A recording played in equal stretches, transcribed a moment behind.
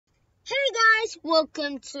guys,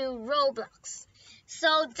 welcome to Roblox.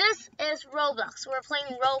 So this is Roblox. We're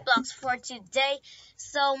playing Roblox for today.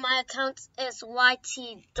 So my account is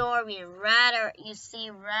YT Dorian. You see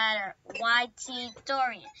YT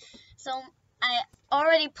Dorian. So I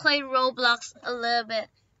already played Roblox a little bit.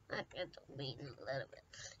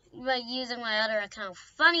 By using my other account,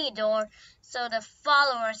 Funny Door. So the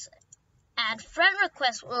followers and friend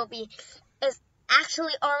requests is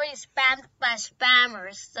actually already spammed by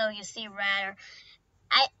spammers. So you see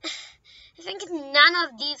I think none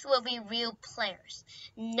of these will be real players.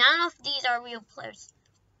 None of these are real players.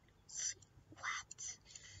 What?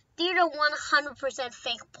 These are 100%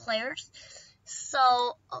 fake players.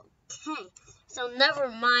 So, okay. So never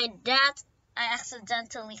mind that. I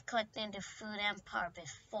accidentally clicked into Food Empire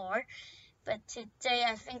before. But today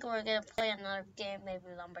I think we're going to play another game.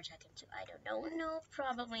 Maybe Lumberjack 2. I don't know. No,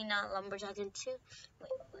 probably not Lumberjack 2.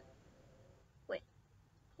 Wait.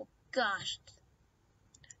 Oh gosh.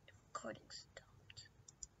 The recording stopped.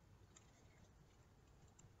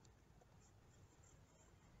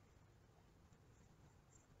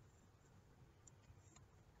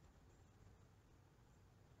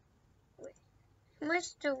 Wait. Am I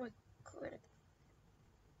still recording?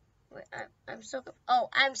 Wait, I'm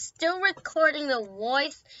still recording the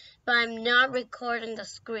voice, but I'm not recording the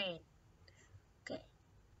screen.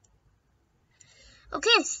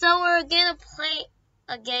 Okay, so we're gonna play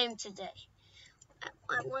a game today.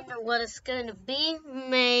 I wonder what it's gonna be.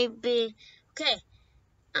 Maybe. Okay.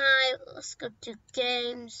 Let's go to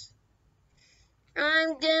games.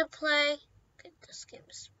 I'm gonna play. Okay, this game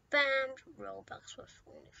is spammed. Roblox with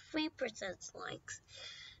only 3% likes.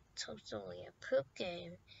 Totally a poop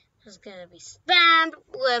game. It's gonna be spammed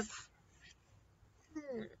with.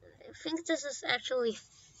 I think this is actually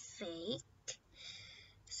fake.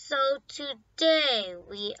 So today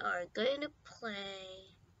we are going to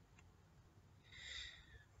play.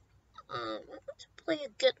 I'm going to play a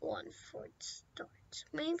good one for the start.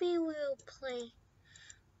 Maybe we'll play.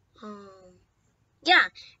 Yeah,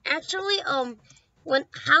 actually,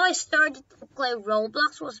 how I started to play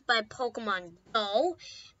Roblox was by Pokémon Go,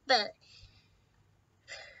 but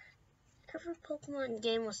every Pokemon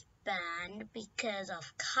game was banned because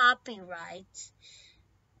of copyright.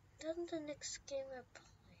 Then the next game I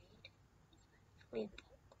played,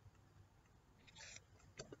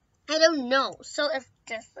 I don't know. So if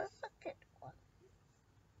this is a good one,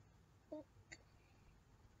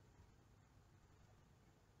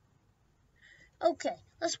 okay,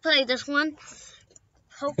 let's play this one.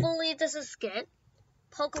 Hopefully this is good.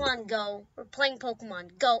 Pokemon Go. We're playing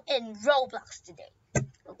Pokemon Go in Roblox today.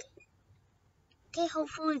 Okay,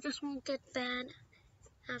 hopefully this won't get banned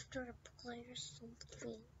after the players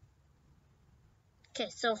something. Okay,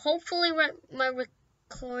 so hopefully my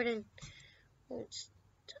recording won't.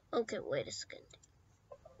 Okay, wait a second.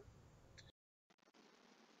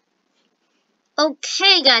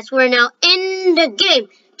 Okay, guys, we're now in the game.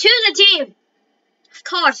 To the team. Of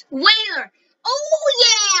course, Whaler. Oh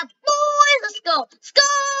yeah, boy, let's go. Let's go.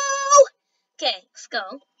 Okay, let's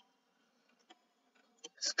go.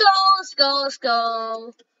 Let's go. Let's go. Let's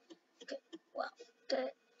go. Okay, well,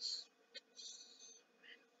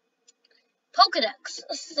 Pokedex,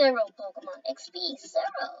 0 Pokemon, XP 0,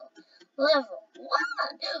 level 1.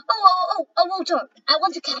 Oh, a Voltorb. I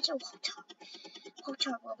want to catch a Voltorb.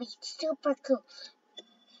 Voltorb will be super cool.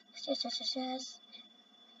 Yes.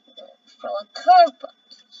 Throw a curveball.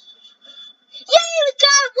 Yeah, we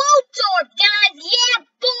got a Voltorb, guys. Yeah,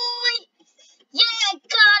 boy. Yeah, I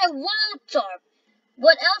got a Voltorb.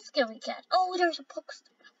 What else can we catch? Oh, there's a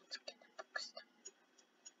Pokestop. I want to get the Pokestop.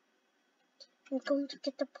 I'm going to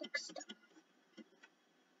get the Pokestop.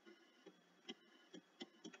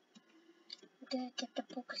 I'm gonna get the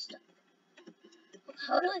Pokestop.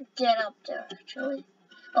 How do I get up there, actually?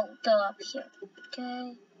 Oh, go up here.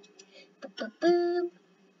 Okay. Boop, boop, boop.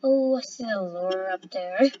 Oh, I see a lure up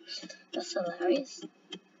there. That's hilarious.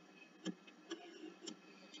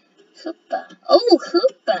 Hoopa. Oh,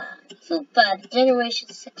 Hoopa. Hoopa, the Generation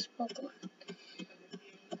 6 Pokemon.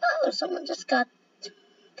 Oh, someone just got...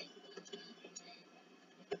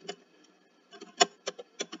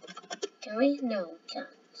 Can we? No, we can't.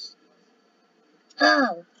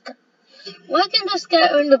 Oh, God. Why can this guy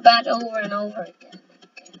earn the bat over and over again?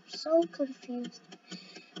 Okay, I'm so confused.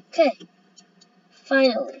 Okay,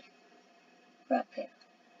 finally, we're up here.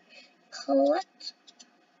 Collect.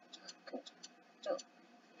 Okay. No.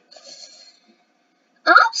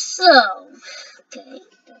 Awesome. Okay,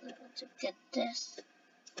 I want to get this.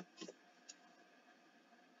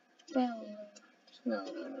 Well, no.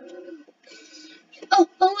 Oh,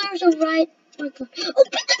 there's a right. Oh,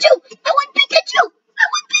 Pikachu! I want Pikachu!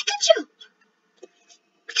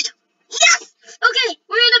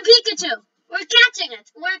 Pikachu! We're catching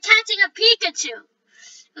it! We're catching a Pikachu!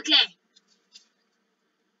 Okay.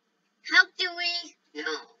 How do we...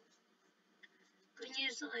 No. We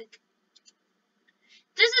use, like...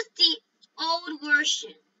 This is the old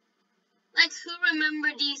version. Like, who remember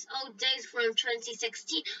these old days from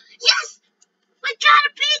 2016? Yes! We got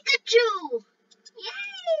a Pikachu!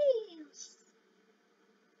 Yay!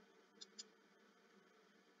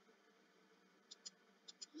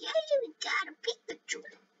 Yay, we got a Pikachu!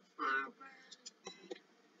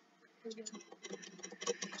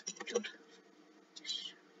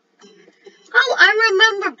 Oh, I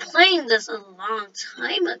remember playing this a long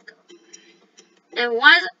time ago. And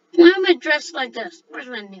why am I dressed like this? Where's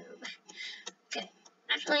my noob? Okay,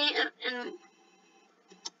 actually, and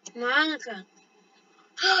Monica.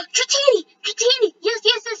 Dratini! Dratini! Yes,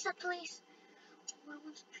 please. Where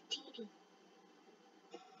was Dratini?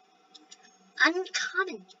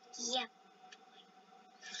 Uncommon. Yeah.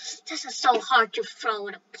 This is so hard to throw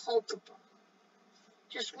in a Pokeball.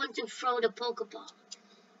 Just want to throw the Pokeball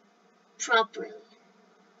properly.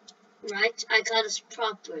 Right? I got this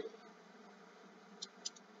properly.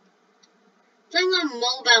 Playing on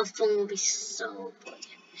mobile phone will be so good.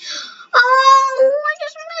 Oh, I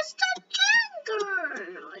just missed a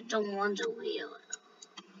Jagger. I don't want to wheel.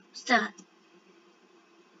 What's that?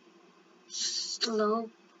 Slow.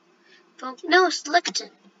 No,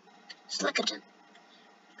 Slickerton. Slickerton.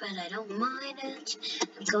 But I don't mind it.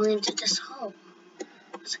 I'm going into this hole.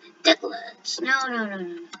 Dicklets. No.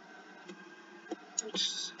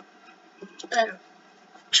 It's better.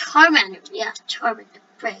 Charmander. Yeah, Charmander.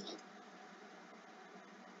 Bring it.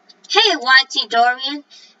 Hey, YT Dorian.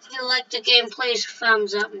 If you like the game, please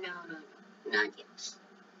thumbs up. No. Not yet.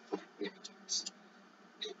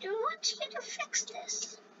 I want you to fix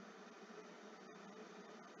this.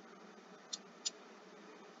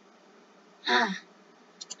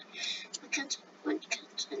 One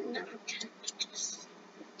can't, another can't do this.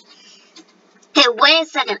 Hey, wait a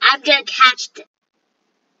second. I'm gonna catch it.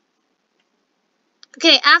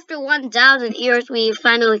 Okay, after 1,000 years, we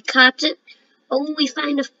finally caught it. Oh, we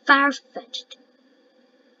find a Farfetch'd.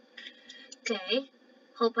 Okay.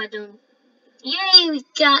 Hope I don't... Yay, we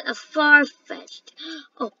got a Farfetch'd.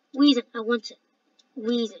 Oh, Weezing. I want it.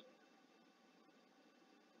 Weezing.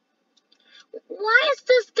 Why is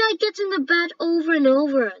this guy getting the bat over and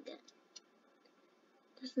over again?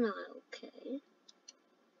 That's not okay.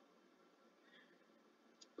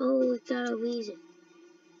 Oh, we got a Weezing.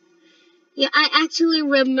 Yeah, I actually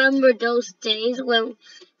remember those days when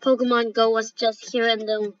Pokemon Go was just here and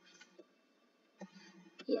then...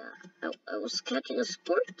 Yeah, I was catching a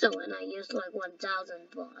Squirtle and I used like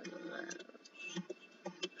 1,000 balls.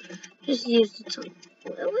 Just used it to...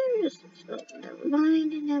 Where is it? Oh, never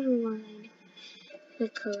mind. I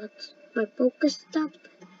collect my Pokestop.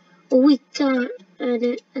 Oh, we got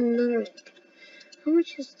another egg. How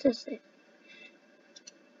much is this egg?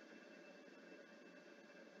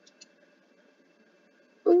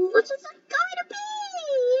 What is it going to be?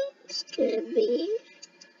 It's gonna be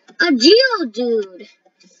a Geodude.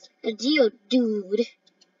 A Geodude.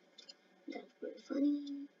 That's pretty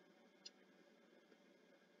funny.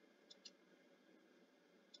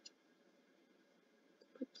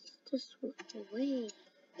 What's this one away?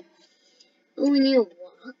 Oh, we need to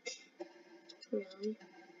walk. Really?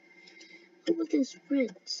 How about this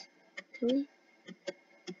sprint? Can we?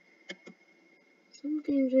 Some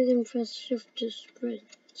games we can press shift to sprint.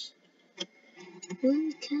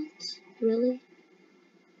 Really can't? Really?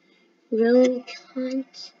 Really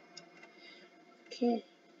can't? Okay.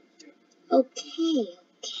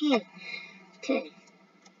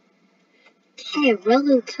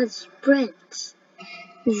 Really can't sprint.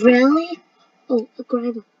 Really? Oh, a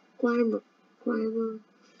Grimer.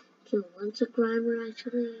 Do you want a Grimer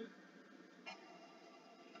actually?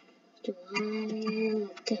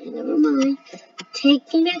 Okay, never mind.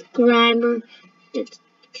 Taking a Grimer. It's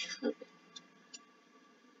coming.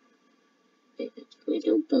 I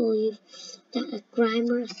don't believe that a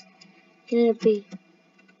Grimer is gonna be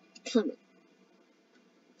coming.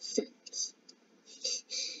 Sense.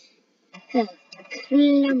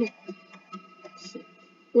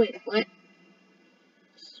 Wait, what?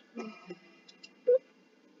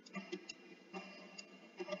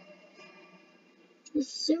 There's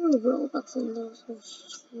 0 Robux in those.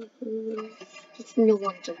 If no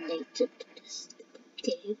one donated to this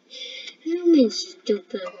game. I don't mean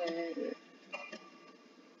stupid.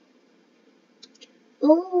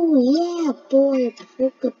 Oh yeah, boy,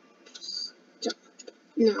 Pokestop.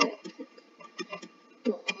 Now,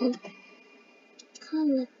 ball.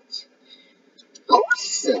 Collect.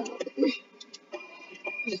 Awesome.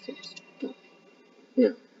 What's this? Ball.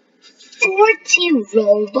 No. 40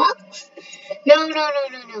 Robux? No,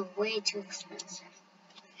 way too expensive.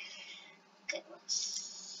 Okay,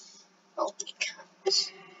 let's... Holy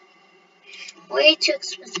cows. Way too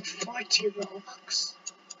expensive, 40 Robux.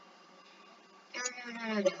 No.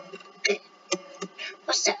 Okay.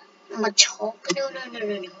 What's that? Machok? No.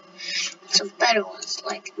 Some better ones,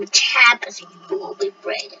 like Metabolism will be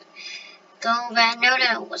braided. Go back,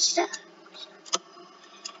 no, what's that?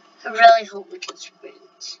 I really hope we can sprint.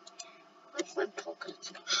 Where's my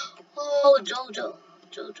Pokemon? Oh, Dodo. I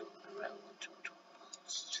really want Dodo.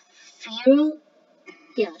 Fearow?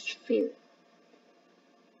 Yes, Fearow.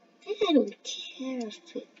 I don't care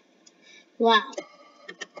if it... Wow.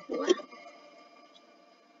 Where?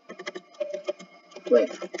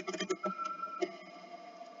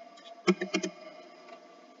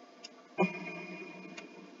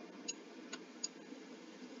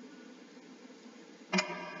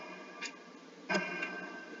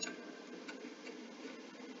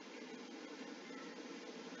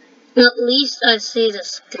 At least I see the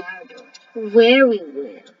Skydoors. Very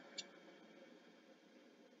well.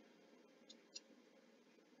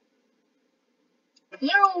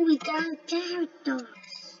 Yo, we got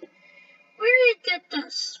Gyarados. Where did you get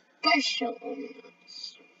that special? Oh, not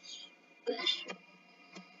special.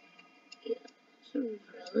 Yeah, it's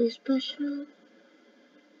really special.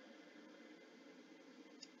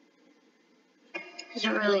 Is it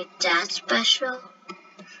really that special?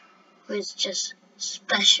 Or is it just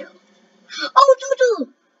special? Oh,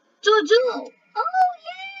 Dodo! Oh,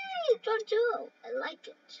 yay! Dodo! I like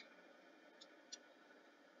it.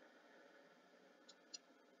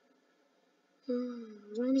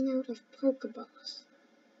 Running out of Pokeballs.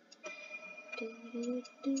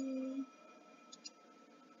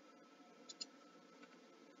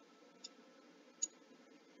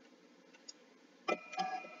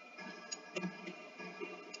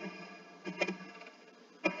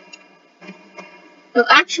 Oh,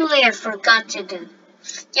 actually, I forgot to do.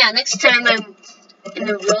 Yeah, next time I'm in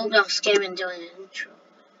the Roblox game and doing an intro.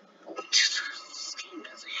 Oh, this game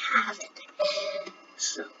doesn't have it.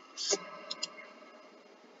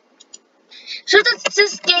 So does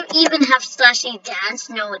this game even have slashy dance?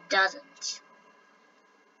 No, it doesn't.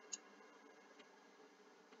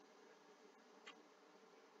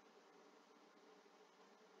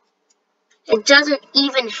 It doesn't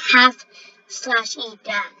even have slashy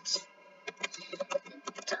dance.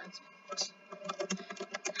 It doesn't.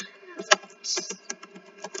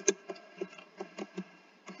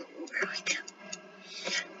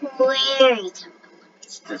 Where we go?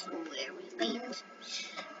 This doesn't where we means.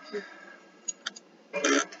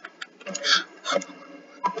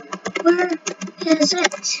 Where is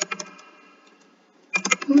it?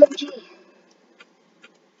 Oh gee.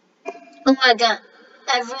 Oh my god.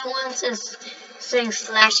 Everyone is saying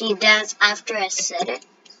slashy dance after I said it.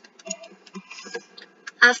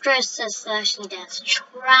 After I said slashy dance,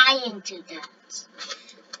 trying to dance.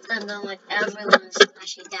 And then like everyone's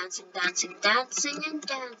slashy dancing.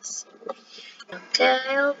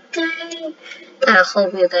 Okay. I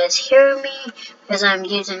hope you guys hear me because I'm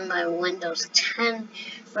using my Windows 10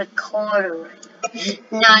 recorder right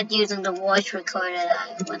now. Not using the voice recorder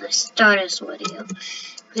when I started this video.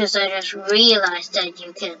 Because I just realized that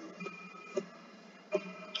you can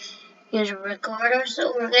use a recorder.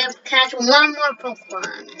 So we're going to catch one more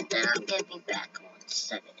Pokemon and then I'll get me back on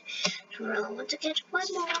 2nd. So I want to catch one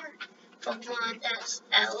more Pokemon that's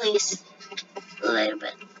at least a little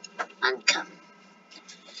bit uncommon.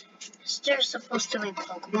 Is there supposed to be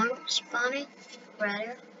Pokemon spawning right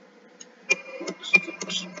here?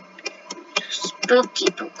 Spooky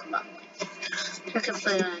Pokemon. I can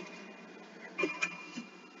play that.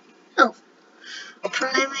 Oh,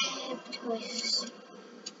 Primate.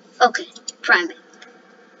 Okay, Primate.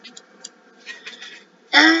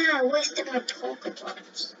 I wasted my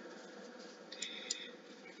Pokeballs.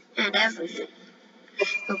 And everything.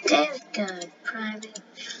 Okay, we got Primate.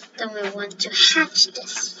 Then we want to hatch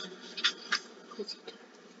this.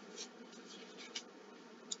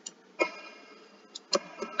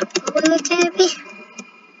 Will it be?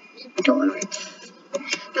 Adorable.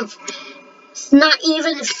 No, it's not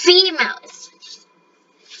even a female. It's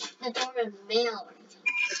adorable male.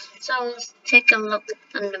 So let's take a look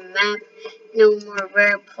on the map. No more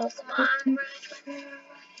rare Pokemon. Right.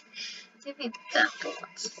 Maybe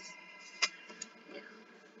backwards. Yeah.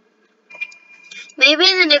 Maybe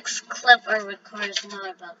in the next clip I record is not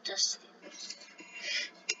about this.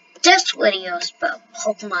 This video is about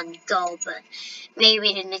Pokemon Go, but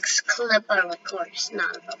maybe the next clip I record is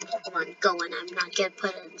not about Pokemon Go, and I'm not gonna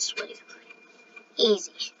put it in this video.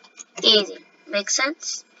 Easy. Make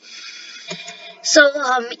sense? So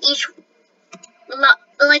each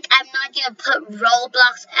like I'm not gonna put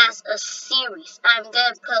Roblox as a series. I'm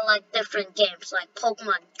gonna put like different games, like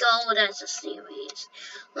Pokemon Go as a series.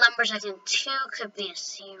 Lumber Tycoon 2 could be a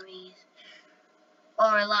series,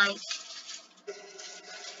 or like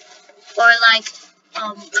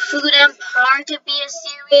Food Empire could be a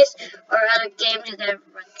series, or other games you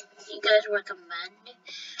guys recommend,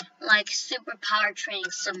 like Super Power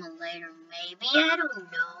Training Simulator. Maybe, I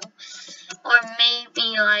don't know. Or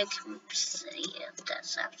maybe like Obsidian.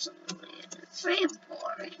 That's absolutely very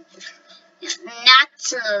boring. If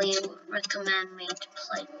Natalie would recommend me to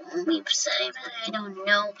play Obsidian, I don't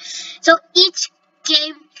know. So each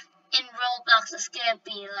game in Roblox is gonna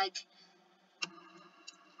be like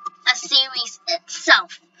a series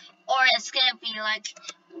itself, or it's gonna be like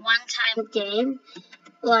one-time game,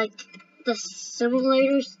 like the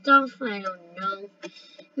simulator stuff. I don't know.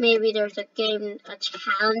 Maybe there's a challenge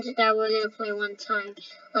that we're gonna play one time.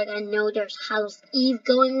 Like I know there's Hallow's Eve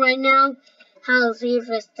going right now. Hallow's Eve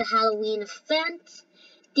is the Halloween event.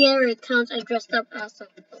 The other accounts I dressed up as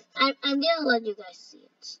I'm gonna let you guys see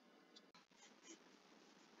it.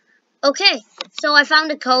 Okay, so I found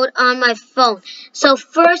the code on my phone. So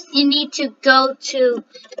first you need to go to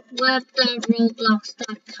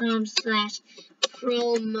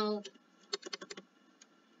web.roblox.com/promo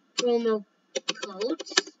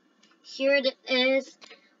codes. Here it is.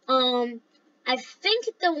 I think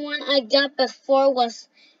the one I got before was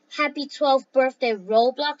Happy 12th Birthday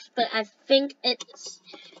Roblox, but I think it's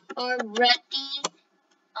already,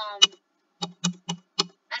 I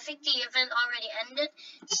think the event already ended.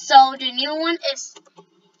 So the new one is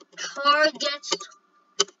Target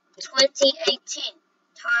 2018.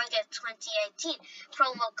 Target 2018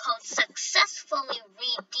 promo code successfully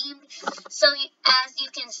redeemed. So as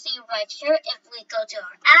you can see right here, if we go to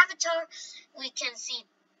our avatar, we can see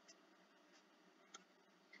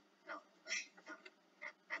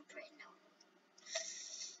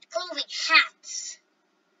holy hats.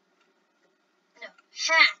 No,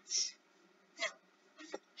 hats. No,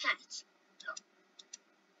 hats. Oh,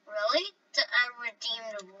 really? Did I redeem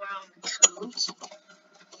the wrong codes?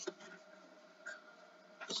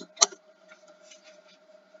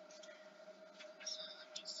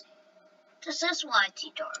 This is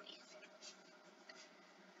YT Dory.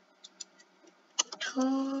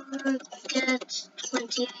 Target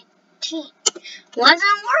 2018.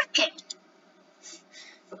 Wasn't working.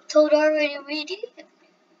 Toad already redeemed.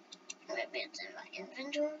 Maybe it's in my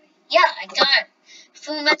inventory. Yeah, I got it.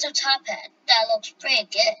 Full Metal Top Hat. That looks pretty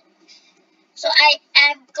good. So I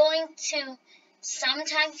am going to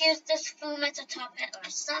sometimes use this Full Metal Top Hat, or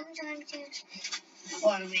sometimes use,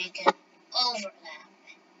 or make it overlap.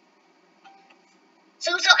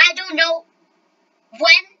 So I don't know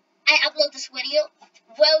when I upload this video.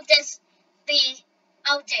 Will this be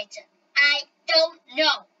outdated? I don't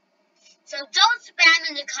know. So don't spam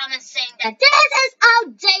in the comments saying that this is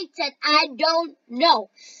outdated. I don't know.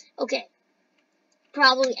 Okay.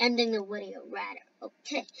 Probably ending the video rather.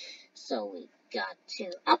 Okay. So we got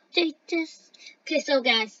to update this. Okay, so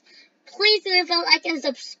guys, please leave a like and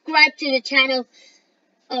subscribe to the channel.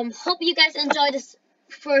 Hope you guys enjoyed this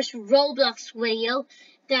first Roblox video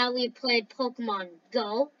that we played Pokemon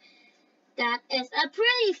Go. That is a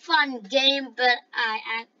pretty fun game, but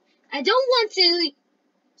I don't want to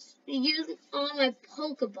use all my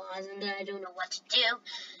Pokeballs and then I don't know what to do.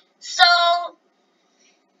 So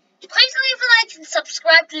please leave a like and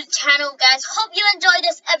subscribe to the channel, guys. Hope you enjoyed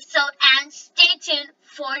this episode and stay tuned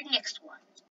for the next one.